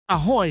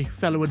Ahoy,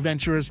 fellow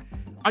adventurers!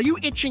 Are you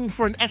itching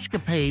for an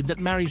escapade that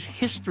marries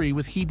history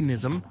with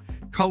hedonism,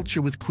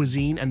 culture with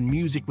cuisine, and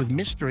music with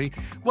mystery?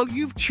 Well,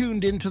 you've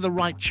tuned into the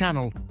right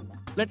channel.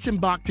 Let's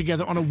embark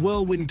together on a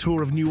whirlwind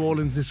tour of New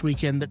Orleans this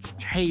weekend that's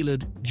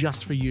tailored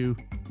just for you.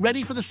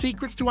 Ready for the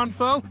secrets to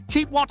unfurl?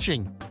 Keep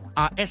watching!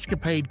 Our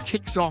escapade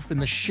kicks off in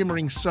the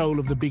shimmering soul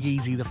of the Big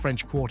Easy, the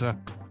French Quarter.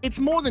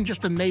 It's more than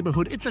just a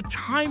neighborhood, it's a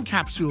time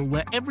capsule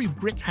where every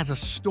brick has a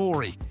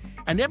story,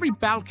 and every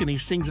balcony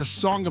sings a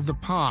song of the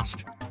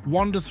past.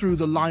 Wander through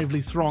the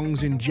lively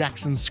throngs in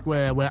Jackson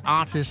Square, where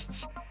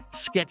artists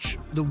sketch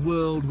the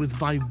world with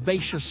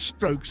vivacious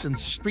strokes and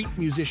street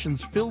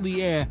musicians fill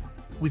the air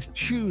with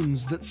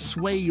tunes that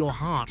sway your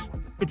heart.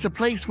 It's a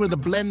place where the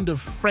blend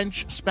of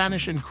French,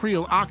 Spanish, and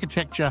Creole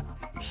architecture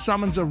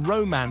summons a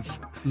romance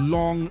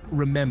long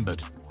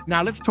remembered.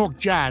 Now let's talk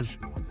jazz,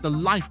 the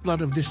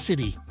lifeblood of this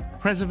city.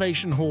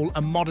 Preservation Hall,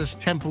 a modest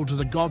temple to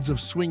the gods of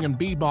swing and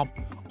bebop,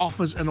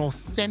 offers an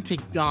authentic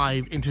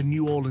dive into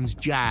New Orleans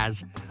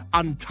jazz,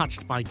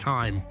 untouched by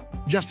time.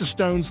 Just a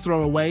stone's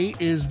throw away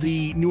is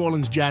the New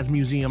Orleans Jazz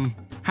Museum.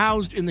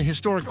 Housed in the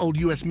historic old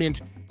U.S.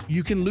 Mint,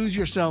 you can lose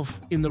yourself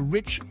in the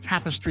rich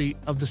tapestry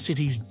of the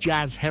city's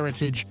jazz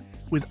heritage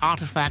with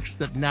artifacts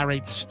that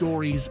narrate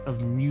stories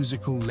of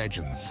musical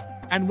legends.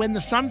 And when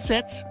the sun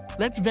sets,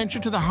 let's venture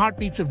to the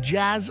heartbeats of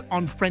jazz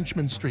on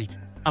Frenchmen Street.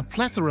 A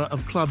plethora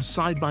of clubs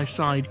side by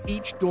side,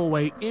 each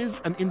doorway is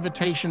an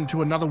invitation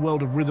to another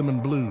world of rhythm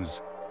and blues.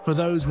 For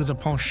those with a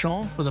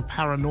penchant for the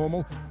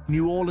paranormal,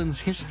 New Orleans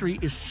history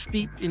is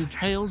steeped in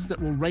tales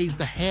that will raise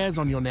the hairs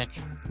on your neck.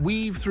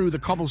 Weave through the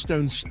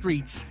cobblestone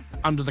streets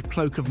under the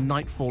cloak of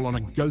nightfall on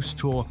a ghost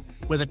tour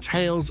where the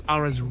tales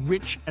are as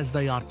rich as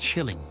they are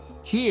chilling.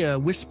 Hear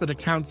whispered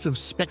accounts of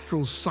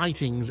spectral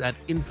sightings at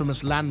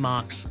infamous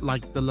landmarks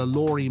like the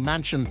LaLaurie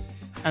Mansion,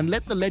 and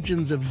let the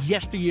legends of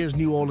yesteryear's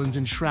New Orleans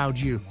enshroud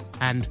you.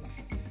 And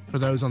for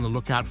those on the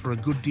lookout for a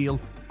good deal,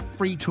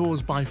 Free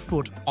Tours by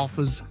Foot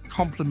offers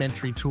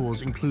complimentary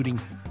tours including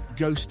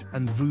ghost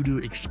and voodoo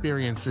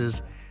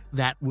experiences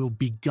that will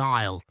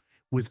beguile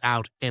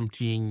without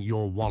emptying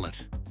your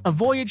wallet. A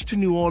voyage to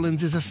New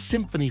Orleans is a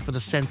symphony for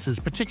the senses,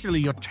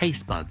 particularly your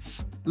taste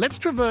buds. Let's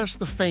traverse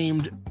the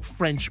famed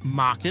French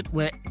market,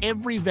 where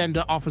every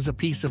vendor offers a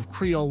piece of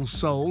Creole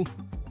soul.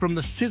 From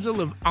the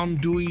sizzle of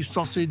andouille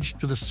sausage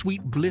to the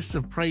sweet bliss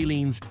of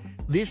pralines,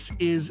 this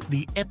is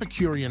the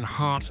Epicurean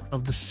heart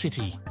of the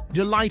city.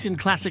 Delight in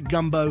classic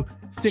gumbo,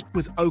 thick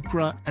with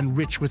okra and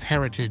rich with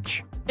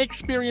heritage.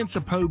 Experience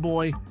a po'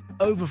 boy,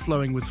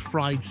 overflowing with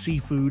fried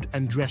seafood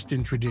and dressed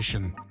in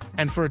tradition.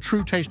 And for a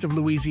true taste of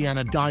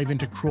Louisiana, dive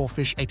into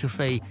crawfish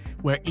etouffee,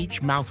 where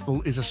each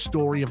mouthful is a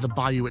story of the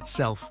bayou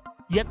itself.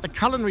 Yet the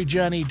culinary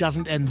journey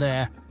doesn't end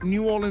there.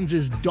 New Orleans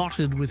is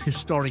dotted with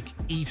historic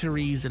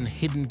eateries and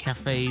hidden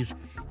cafes,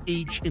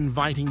 each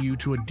inviting you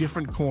to a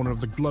different corner of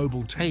the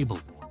global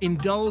table.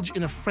 Indulge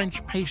in a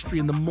French pastry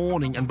in the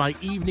morning, and by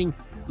evening,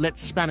 let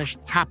Spanish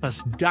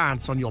tapas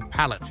dance on your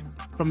palate.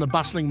 From the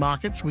bustling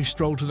markets, we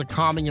stroll to the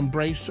calming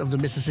embrace of the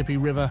Mississippi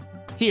River.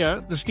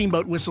 Here, the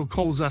steamboat whistle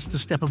calls us to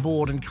step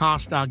aboard and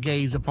cast our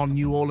gaze upon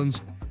New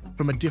Orleans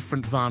from a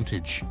different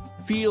vantage.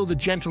 Feel the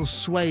gentle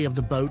sway of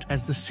the boat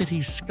as the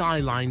city's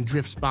skyline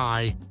drifts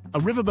by. A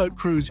riverboat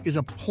cruise is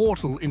a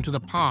portal into the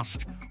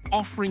past,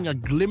 offering a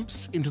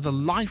glimpse into the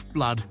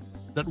lifeblood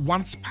that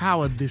once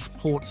powered this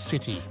port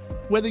city.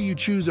 Whether you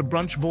choose a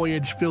brunch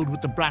voyage filled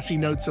with the brassy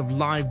notes of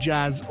live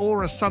jazz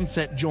or a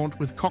sunset jaunt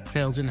with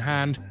cocktails in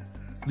hand,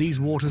 these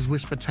waters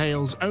whisper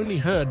tales only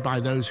heard by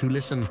those who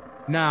listen.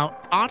 Now,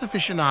 art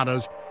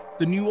aficionados,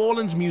 the New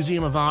Orleans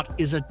Museum of Art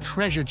is a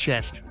treasure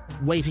chest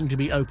waiting to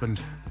be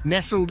opened.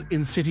 Nestled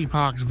in City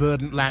Park's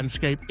verdant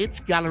landscape,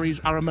 its galleries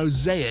are a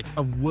mosaic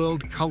of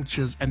world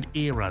cultures and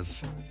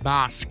eras.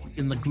 Bask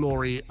in the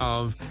glory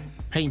of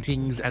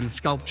paintings and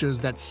sculptures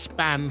that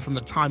span from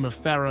the time of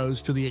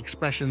pharaohs to the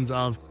expressions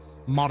of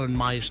modern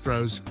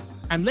maestros.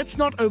 And let's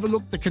not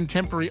overlook the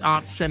Contemporary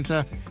Arts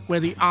Center, where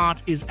the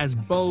art is as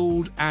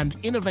bold and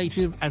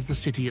innovative as the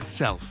city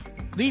itself.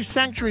 These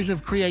sanctuaries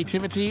of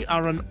creativity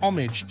are an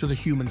homage to the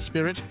human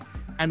spirit,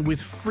 and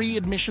with free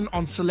admission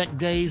on select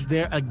days,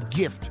 they're a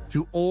gift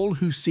to all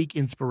who seek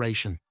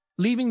inspiration.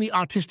 Leaving the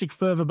artistic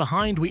fervor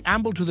behind, we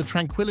amble to the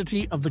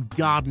tranquility of the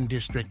Garden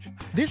District.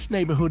 This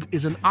neighborhood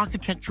is an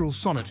architectural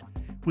sonnet,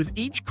 with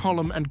each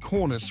column and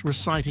cornice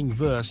reciting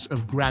verse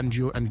of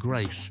grandeur and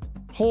grace.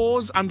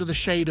 Pause under the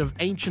shade of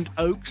ancient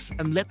oaks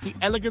and let the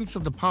elegance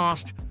of the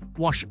past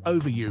wash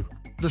over you.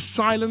 The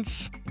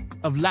silence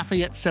of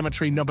Lafayette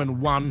Cemetery No.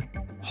 1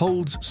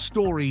 holds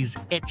stories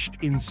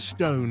etched in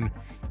stone,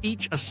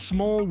 each a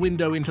small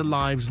window into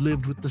lives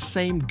lived with the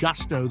same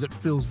gusto that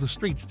fills the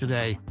streets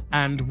today.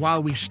 And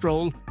while we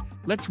stroll,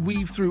 let's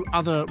weave through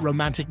other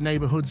romantic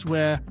neighborhoods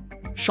where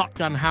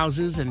shotgun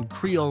houses and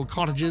Creole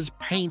cottages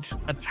paint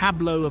a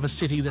tableau of a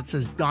city that's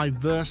as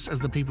diverse as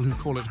the people who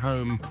call it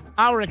home.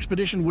 Our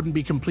expedition wouldn't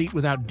be complete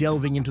without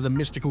delving into the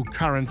mystical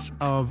currents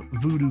of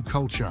voodoo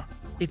culture.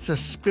 It's a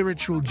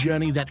spiritual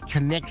journey that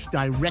connects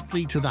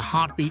directly to the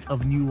heartbeat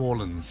of New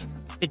Orleans.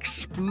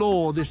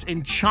 Explore this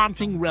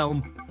enchanting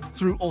realm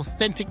through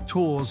authentic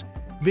tours,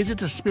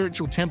 visit a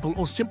spiritual temple,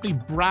 or simply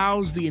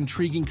browse the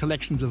intriguing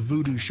collections of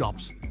voodoo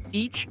shops.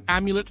 Each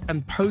amulet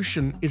and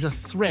potion is a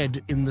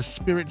thread in the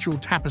spiritual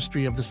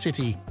tapestry of the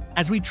city.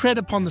 As we tread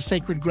upon the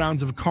sacred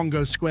grounds of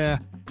Congo Square,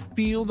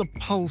 feel the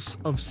pulse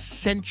of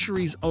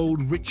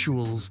centuries-old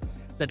rituals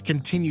that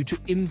continue to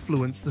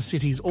influence the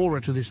city's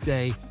aura to this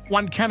day.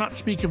 One cannot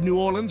speak of New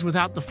Orleans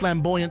without the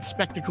flamboyant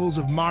spectacles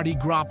of Mardi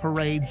Gras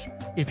parades.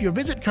 If your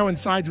visit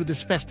coincides with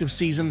this festive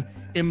season,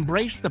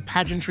 embrace the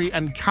pageantry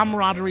and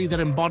camaraderie that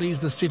embodies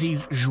the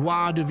city's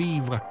joie de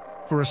vivre.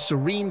 For a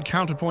serene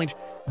counterpoint,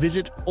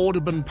 visit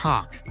Audubon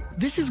Park.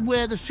 This is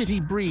where the city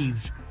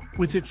breathes,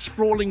 with its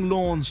sprawling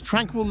lawns,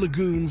 tranquil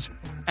lagoons,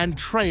 and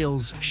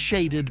trails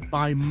shaded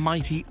by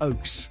mighty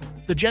oaks.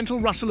 The gentle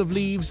rustle of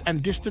leaves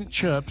and distant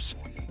chirps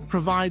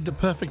provide the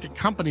perfect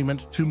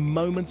accompaniment to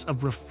moments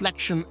of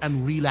reflection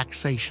and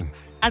relaxation.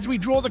 As we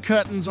draw the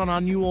curtains on our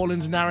New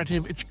Orleans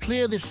narrative, it's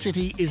clear this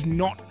city is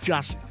not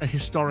just a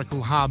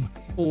historical hub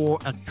or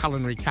a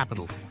culinary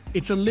capital.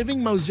 It's a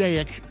living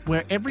mosaic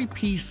where every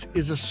piece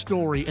is a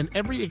story and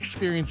every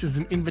experience is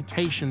an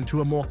invitation to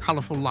a more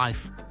colorful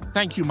life.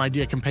 Thank you, my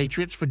dear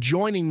compatriots, for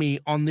joining me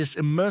on this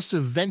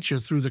immersive venture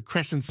through the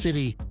Crescent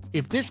City.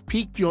 If this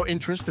piqued your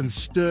interest and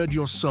stirred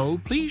your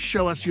soul, please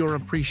show us your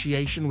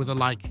appreciation with a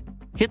like.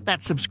 Hit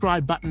that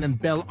subscribe button and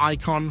bell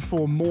icon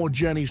for more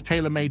journeys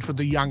tailor-made for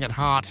the young at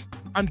heart.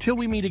 Until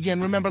we meet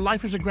again, remember,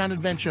 life is a grand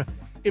adventure.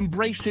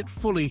 Embrace it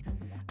fully.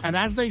 And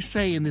as they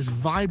say in this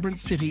vibrant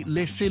city,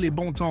 laissez les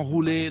bons temps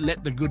rouler,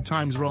 let the good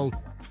times roll.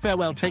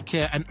 Farewell, take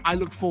care, and I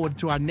look forward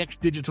to our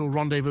next digital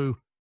rendezvous.